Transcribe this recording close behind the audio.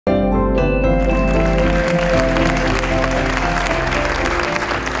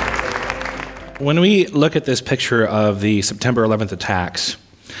When we look at this picture of the September 11th attacks,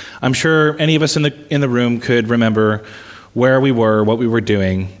 I'm sure any of us in the room could remember where we were, what we were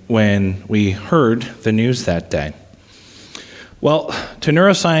doing when we heard the news that day. Well, to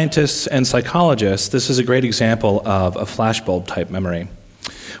neuroscientists and psychologists, this is a great example of a flashbulb type memory,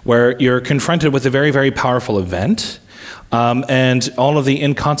 where you're confronted with a very, very powerful event, and all of the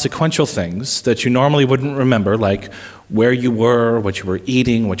inconsequential things that you normally wouldn't remember, like where you were, what you were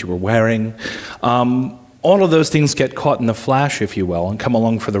eating, what you were wearing, all of those things get caught in the flash, if you will, and come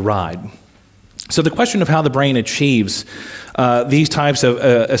along for the ride. So the question of how the brain achieves these types of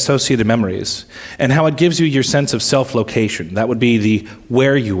associated memories and how it gives you your sense of self-location, that would be the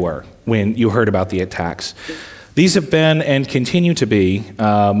where you were when you heard about the attacks. These have been and continue to be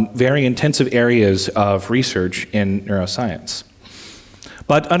very intensive areas of research in neuroscience.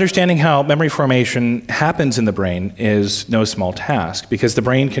 But understanding how memory formation happens in the brain is no small task, because the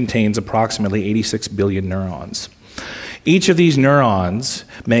brain contains approximately 86 billion neurons. Each of these neurons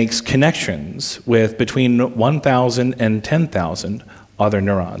makes connections with between 1,000 and 10,000 other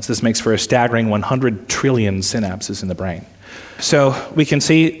neurons. This makes for a staggering 100 trillion synapses in the brain. So we can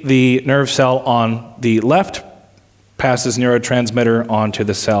see the nerve cell on the left passes neurotransmitter onto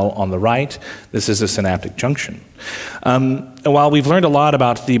the cell on the right. This is a synaptic junction. While we've learned a lot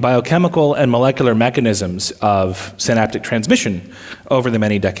about the biochemical and molecular mechanisms of synaptic transmission over the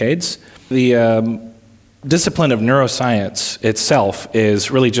many decades, the discipline of neuroscience itself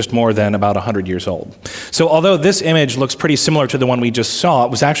is really just more than about 100 years old. So although this image looks pretty similar to the one we just saw, it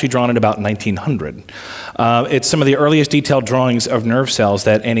was actually drawn in about 1900. It's some of the earliest detailed drawings of nerve cells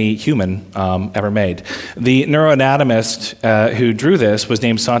that any human ever made. The neuroanatomist who drew this was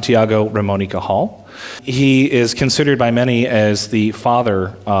named Santiago Ramon y Cajal. He is considered by many as the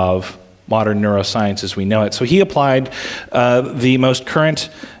father of modern neuroscience as we know it. So he applied the most current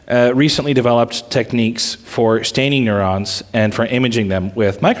recently developed techniques for staining neurons and for imaging them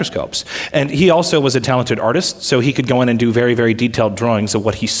with microscopes. And he also was a talented artist, so he could go in and do very, very detailed drawings of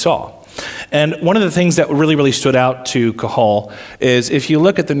what he saw. And one of the things that really, really stood out to Cajal is if you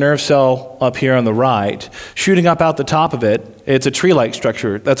look at the nerve cell up here on the right, shooting up out the top of it, it's a tree-like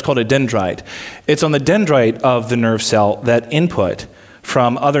structure. That's called a dendrite. It's on the dendrite of the nerve cell that input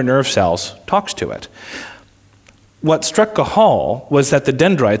from other nerve cells talks to it. What struck Cajal was that the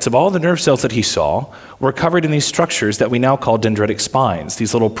dendrites of all the nerve cells that he saw were covered in these structures that we now call dendritic spines,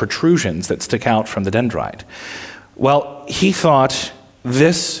 these little protrusions that stick out from the dendrite. Well, he thought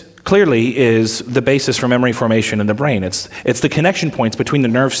this clearly is the basis for memory formation in the brain. It's the connection points between the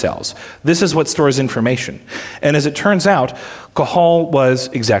nerve cells. This is what stores information. And as it turns out, Cajal was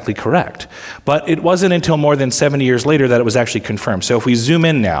exactly correct. But it wasn't until more than 70 years later that it was actually confirmed. So if we zoom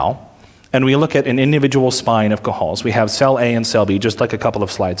in now, and we look at an individual spine of Cajal's, we have cell A and cell B, just like a couple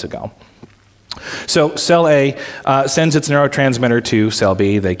of slides ago. So cell A sends its neurotransmitter to cell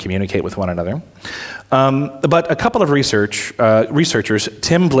B. They communicate with one another. But a couple of researchers,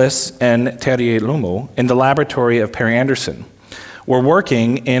 Tim Bliss and Terje Lumu, in the laboratory of Perry Anderson, were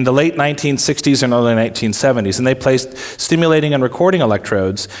working in the late 1960s and early 1970s, and they placed stimulating and recording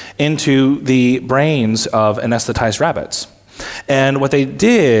electrodes into the brains of anesthetized rabbits. And what they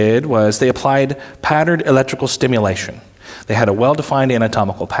did was they applied patterned electrical stimulation. They had a well-defined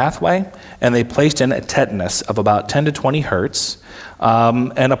anatomical pathway, and they placed in a tetanus of about 10 to 20 hertz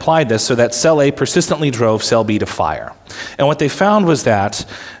and applied this so that cell A persistently drove cell B to fire. And what they found was that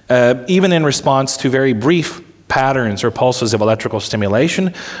even in response to very brief patterns or pulses of electrical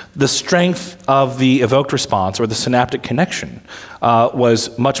stimulation, the strength of the evoked response or the synaptic connection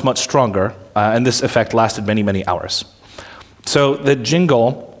was much, much stronger, and this effect lasted many, many hours. So the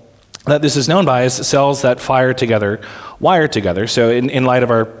jingle that this is known by is cells that fire together, wire together. So in light of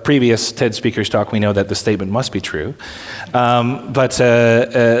our previous TED speaker's talk, we know that the statement must be true. The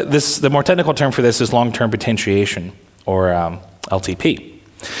more technical term for this is long-term potentiation, or LTP.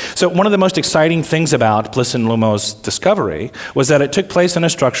 So one of the most exciting things about Bliss and Lumo's discovery was that it took place in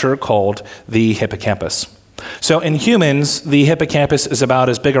a structure called the hippocampus. So in humans, the hippocampus is about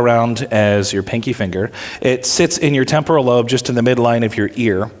as big around as your pinky finger. It sits in your temporal lobe, just in the midline of your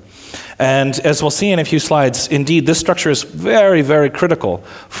ear. And as we'll see in a few slides, indeed, this structure is very, very critical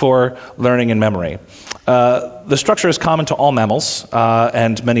for learning and memory. The structure is common to all mammals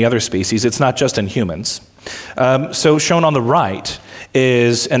and many other species. It's not just in humans. So shown on the right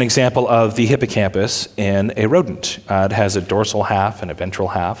is an example of the hippocampus in a rodent. It has a dorsal half and a ventral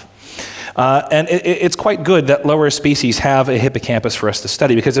half. And it's quite good that lower species have a hippocampus for us to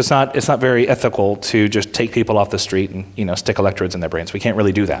study, because it's not very ethical to just take people off the street and stick electrodes in their brains. We can't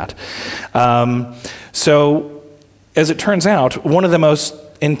really do that. So as it turns out, one of the most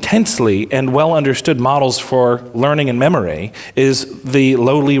intensely and well understood models for learning and memory is the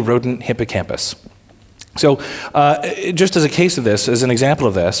lowly rodent hippocampus. So just as a case of this, as an example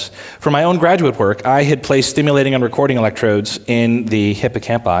of this, for my own graduate work, I had placed stimulating and recording electrodes in the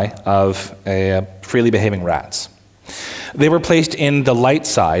hippocampi of freely behaving rats. They were placed in the light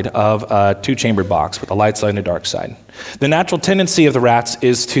side of a two-chambered box with a light side and a dark side. The natural tendency of the rats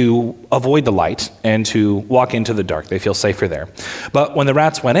is to avoid the light and to walk into the dark. They feel safer there. But when the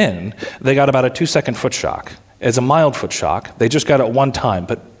rats went in, they got about a 2-second foot shock. It's a mild foot shock. They just got it one time.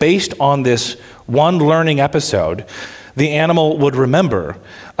 But based on this one learning episode, the animal would remember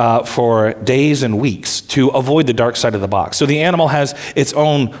for days and weeks to avoid the dark side of the box. So the animal has its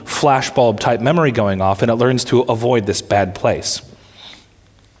own flashbulb type memory going off, and it learns to avoid this bad place.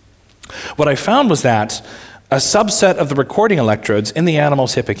 What I found was that a subset of the recording electrodes in the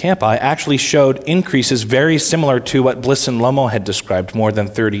animal's hippocampi actually showed increases very similar to what Bliss and Lomo had described more than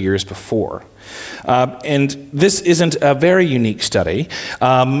 30 years before. And this isn't a very unique study.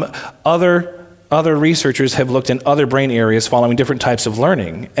 Other researchers have looked in other brain areas following different types of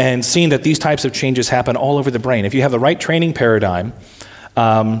learning and seen that these types of changes happen all over the brain. If you have the right training paradigm,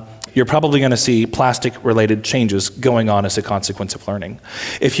 you're probably going to see plastic-related changes going on as a consequence of learning.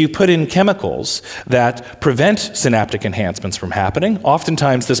 If you put in chemicals that prevent synaptic enhancements from happening,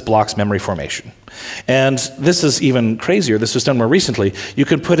 oftentimes this blocks memory formation. And this is even crazier. This was done more recently. You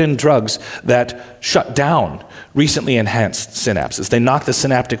could put in drugs that shut down recently enhanced synapses. They knock the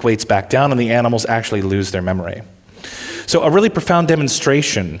synaptic weights back down, and the animals actually lose their memory. So a really profound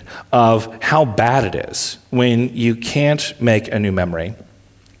demonstration of how bad it is when you can't make a new memory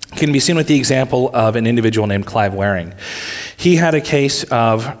can be seen with the example of an individual named Clive Waring. He had a case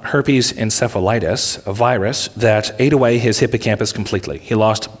of herpes encephalitis, a virus that ate away his hippocampus completely. He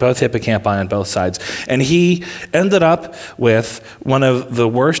lost both hippocampi on both sides, and he ended up with one of the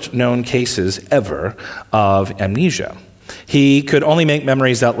worst known cases ever of amnesia. He could only make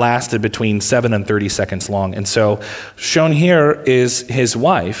memories that lasted between 7 and 30 seconds long, and so shown here is his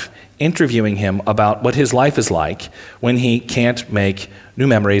wife interviewing him about what his life is like when he can't make new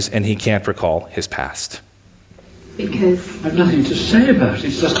memories and he can't recall his past. Because I've nothing to say about it.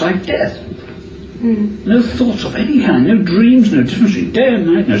 It's just like death. No thoughts of any kind, no dreams, no difference between day and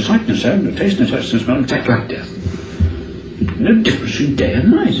night, no sight, no sound, no taste, no touch, no smell, exactly like death. No difference between day and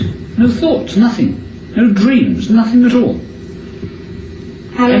night. No thoughts, nothing. No dreams, nothing at all.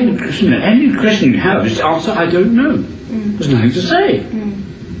 Any question you have, just answer, I don't know. There's nothing to say.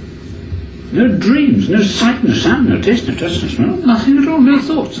 No dreams, no sight, no sound, no taste, no touch, no smell, nothing at all, no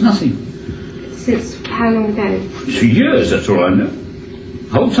thoughts, nothing. Since how long ago? For years, that's all I know. The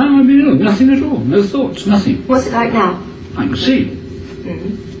whole time I've been ill, nothing at all, no thoughts, nothing. What's it like now? I can see.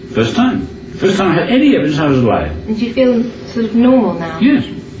 First time. First time I had any evidence I was alive. And do you feel sort of normal now? Yes.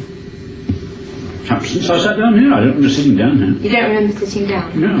 Since I sat down here, I don't remember sitting down here. You don't remember sitting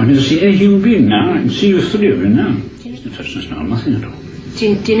down? No, I never see any human being now. I can see you fully of it now. No touch, no smell, nothing at all. Do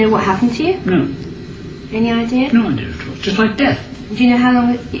you know what happened to you? No. Any idea? No idea at all. Just like death. Do you know how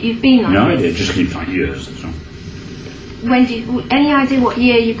long you've been like No this? idea, just lived like years, that's all. When do you, any idea what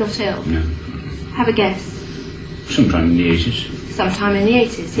year you got ill? No. Have a guess. Sometime in the 80s. Sometime in the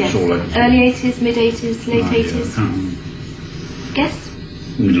 80s, yes. That's all I can say. Early 80s, mid 80s, late 80s? Guess?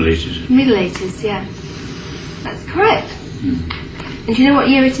 Middle 80s. Middle 80s, yeah. That's correct. And do you know what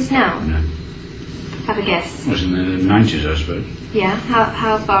year it is now? No. Have a guess. It was in the 90s, I suppose. Yeah,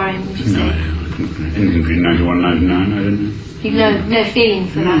 how far in would you say? No idea. Anything between 91 and 99, I don't know. You've no feeling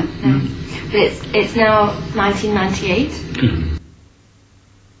for that? No. But it's now 1998.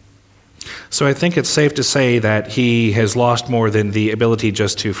 So I think it's safe to say that he has lost more than the ability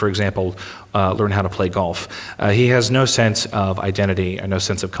just to, for example, learn how to play golf. He has no sense of identity and no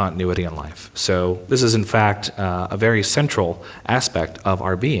sense of continuity in life. So this is, in fact, a very central aspect of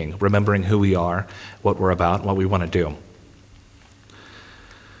our being, remembering who we are, what we're about, what we want to do.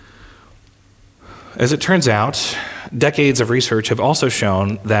 As it turns out, decades of research have also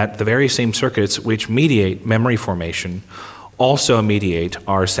shown that the very same circuits which mediate memory formation also mediate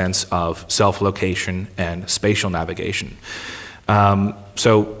our sense of self-location and spatial navigation.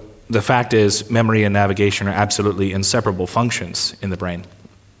 So the fact is, memory and navigation are absolutely inseparable functions in the brain.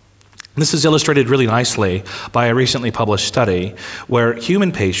 This is illustrated really nicely by a recently published study where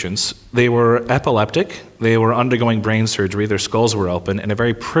human patients, they were epileptic, they were undergoing brain surgery, their skulls were open, and a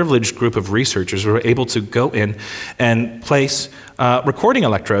very privileged group of researchers were able to go in and place recording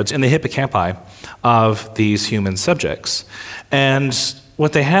electrodes in the hippocampi of these human subjects. And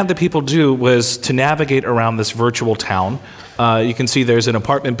what they had the people do was to navigate around this virtual town You can see there's an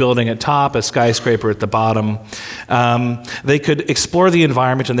apartment building at top, a skyscraper at the bottom. They could explore the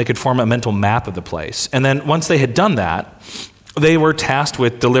environment and they could form a mental map of the place. And then once they had done that, they were tasked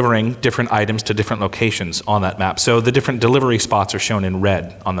with delivering different items to different locations on that map. So the different delivery spots are shown in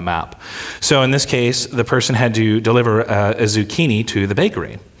red on the map. So in this case, the person had to deliver a zucchini to the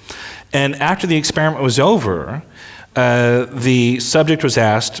bakery. And after the experiment was over, the subject was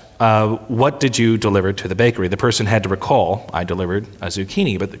asked, what did you deliver to the bakery? The person had to recall, I delivered a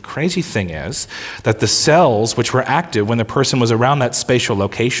zucchini. But the crazy thing is that the cells which were active when the person was around that spatial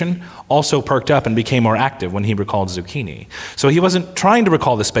location also perked up and became more active when he recalled zucchini. So he wasn't trying to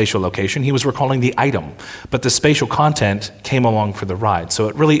recall the spatial location, he was recalling the item. But the spatial content came along for the ride. So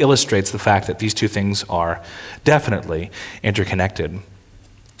it really illustrates the fact that these two things are definitely interconnected.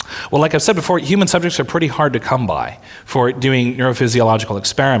 Well, like I've said before, human subjects are pretty hard to come by for doing neurophysiological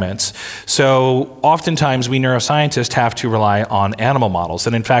experiments. So oftentimes we neuroscientists have to rely on animal models.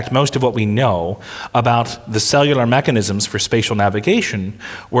 And in fact, most of what we know about the cellular mechanisms for spatial navigation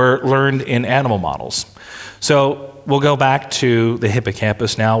were learned in animal models. So we'll go back to the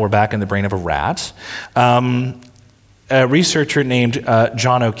hippocampus now. We're back in the brain of a rat. A researcher named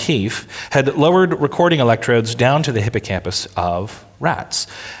John O'Keefe had lowered recording electrodes down to the hippocampus of rats.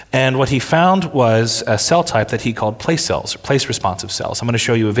 And what he found was a cell type that he called place cells, or place responsive cells. I'm going to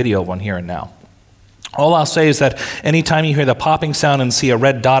show you a video of one here and now. All I'll say is that anytime you hear the popping sound and see a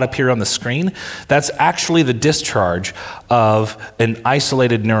red dot appear on the screen, that's actually the discharge of an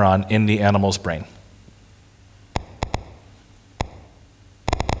isolated neuron in the animal's brain.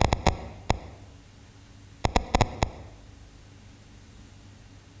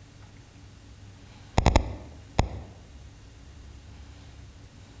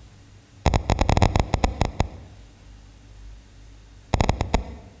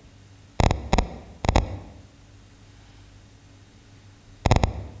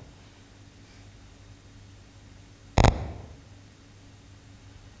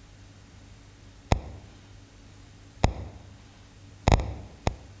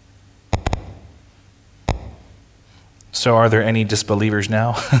 So are there any disbelievers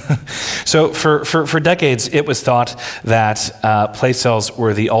now? So for decades, it was thought that place cells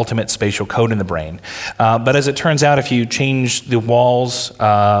were the ultimate spatial code in the brain. But as it turns out, if you change the walls,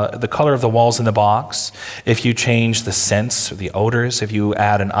 the color of the walls in the box, if you change the scents or the odors, if you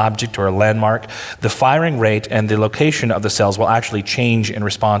add an object or a landmark, the firing rate and the location of the cells will actually change in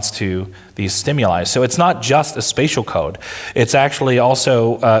response to these stimuli. So it's not just a spatial code. It's actually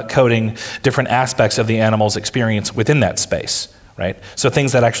also coding different aspects of the animal's experience within that space, right? So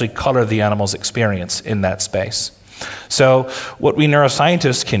things that actually color the animal's experience in that space. So what we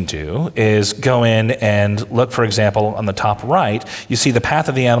neuroscientists can do is go in and look, for example, on the top right, you see the path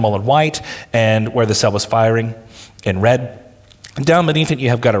of the animal in white and where the cell was firing in red. Down beneath it, you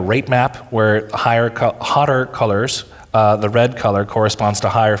have got a rate map where hotter colors, the red color corresponds to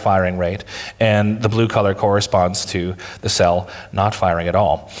higher firing rate, and the blue color corresponds to the cell not firing at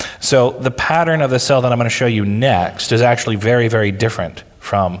all. So the pattern of the cell that I'm going to show you next is actually very, very different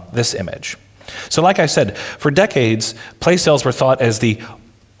from this image. So like I said, for decades, place cells were thought as the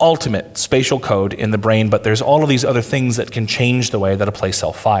ultimate spatial code in the brain, but there's all of these other things that can change the way that a place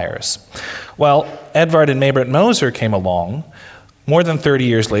cell fires. Well, Edvard and May-Britt Moser came along more than 30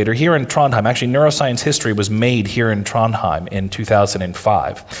 years later, here in Trondheim. Actually, neuroscience history was made here in Trondheim in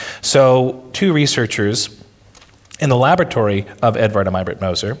 2005. So two researchers in the laboratory of Edvard and May-Britt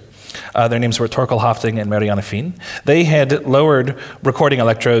Moser, their names were Torkel Hafting and Marianne Fien, they had lowered recording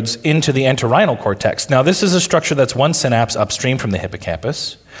electrodes into the entorhinal cortex. Now, this is a structure that's one synapse upstream from the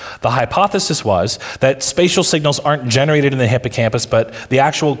hippocampus. The hypothesis was that spatial signals aren't generated in the hippocampus, but the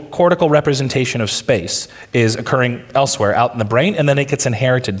actual cortical representation of space is occurring elsewhere out in the brain, and then it gets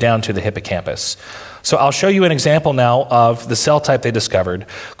inherited down to the hippocampus. So I'll show you an example now of the cell type they discovered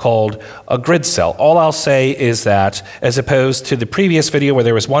called a grid cell. All I'll say is that as opposed to the previous video where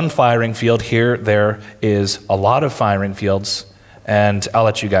there was one firing field, here there is a lot of firing fields, and I'll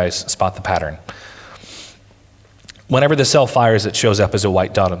let you guys spot the pattern. Whenever the cell fires, it shows up as a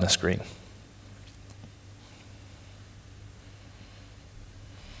white dot on the screen.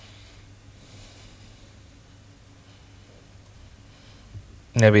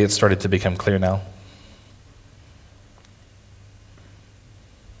 Maybe it started to become clear now.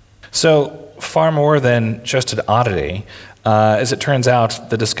 So far more than just an oddity, as it turns out,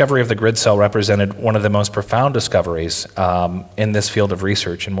 the discovery of the grid cell represented one of the most profound discoveries in this field of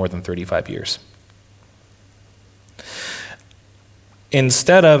research in more than 35 years.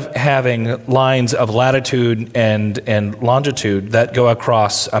 instead of having lines of latitude and longitude that go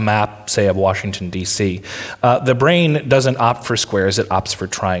across a map, say, of Washington, D.C., the brain doesn't opt for squares, it opts for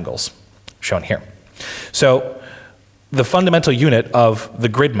triangles, shown here. So the fundamental unit of the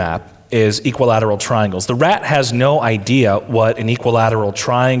grid map is equilateral triangles. The rat has no idea what an equilateral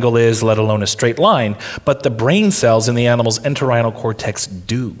triangle is, let alone a straight line, but the brain cells in the animal's entorhinal cortex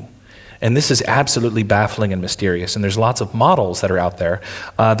do. And this is absolutely baffling and mysterious, and there's lots of models that are out there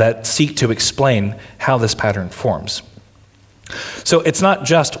that seek to explain how this pattern forms. So it's not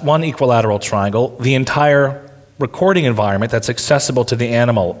just one equilateral triangle. The entire recording environment that's accessible to the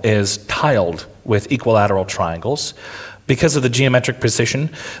animal is tiled with equilateral triangles. Because of the geometric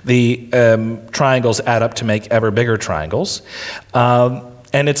precision, the triangles add up to make ever bigger triangles.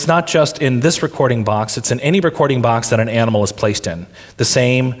 And it's not just in this recording box, it's in any recording box that an animal is placed in. The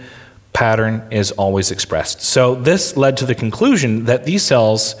same pattern is always expressed. So this led to the conclusion that these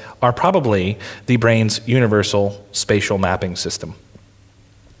cells are probably the brain's universal spatial mapping system.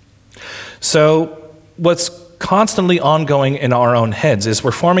 So what's constantly ongoing in our own heads is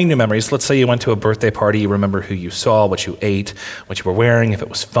we're forming new memories. Let's say you went to a birthday party, you remember who you saw, what you ate, what you were wearing, if it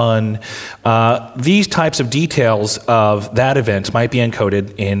was fun. These types of details of that event might be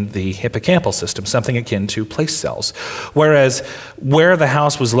encoded in the hippocampal system, something akin to place cells. Whereas where the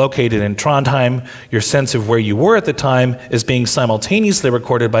house was located in Trondheim, your sense of where you were at the time is being simultaneously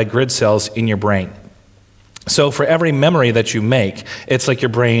recorded by grid cells in your brain. So for every memory that you make, it's like your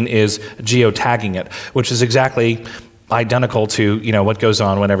brain is geo-tagging it, which is exactly identical to what goes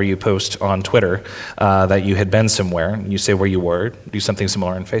on whenever you post on Twitter that you had been somewhere, and you say where you were, do something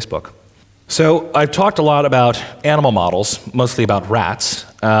similar on Facebook. So I've talked a lot about animal models, mostly about rats,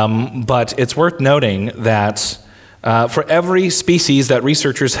 but it's worth noting that for every species that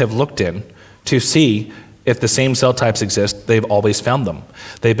researchers have looked in to see if the same cell types exist, they've always found them.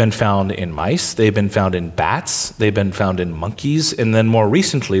 They've been found in mice, they've been found in bats, they've been found in monkeys, and then more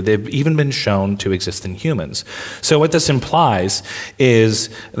recently, they've even been shown to exist in humans. So what this implies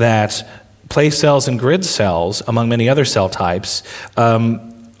is that place cells and grid cells, among many other cell types,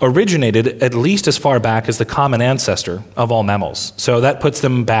 originated at least as far back as the common ancestor of all mammals. So that puts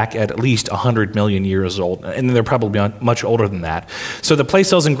them back at least 100 million years old, and they're probably much older than that. So the place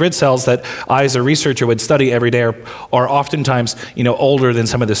cells and grid cells that I as a researcher would study every day are oftentimes older than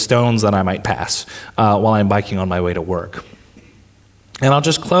some of the stones that I might pass while I'm biking on my way to work. And I'll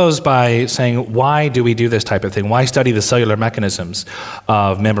just close by saying, why do we do this type of thing? Why study the cellular mechanisms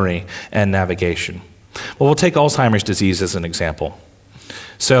of memory and navigation? Well, we'll take Alzheimer's disease as an example.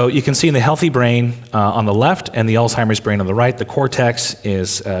 So you can see in the healthy brain on the left and the Alzheimer's brain on the right, the cortex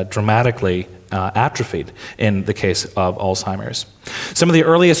is dramatically atrophied in the case of Alzheimer's. Some of the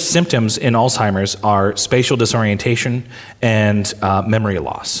earliest symptoms in Alzheimer's are spatial disorientation and memory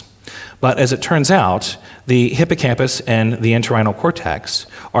loss. But as it turns out, the hippocampus and the entorhinal cortex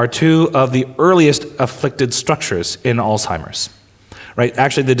are two of the earliest afflicted structures in Alzheimer's. Right?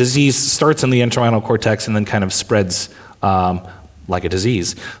 Actually, the disease starts in the entorhinal cortex and then kind of spreads like a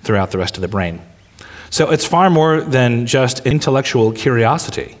disease throughout the rest of the brain. So it's far more than just intellectual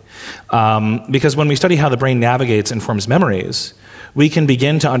curiosity, because when we study how the brain navigates and forms memories, we can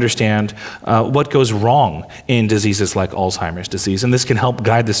begin to understand what goes wrong in diseases like Alzheimer's disease, and this can help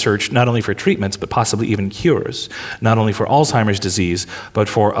guide the search not only for treatments, but possibly even cures, not only for Alzheimer's disease, but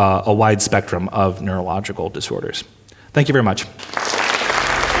for a wide spectrum of neurological disorders. Thank you very much.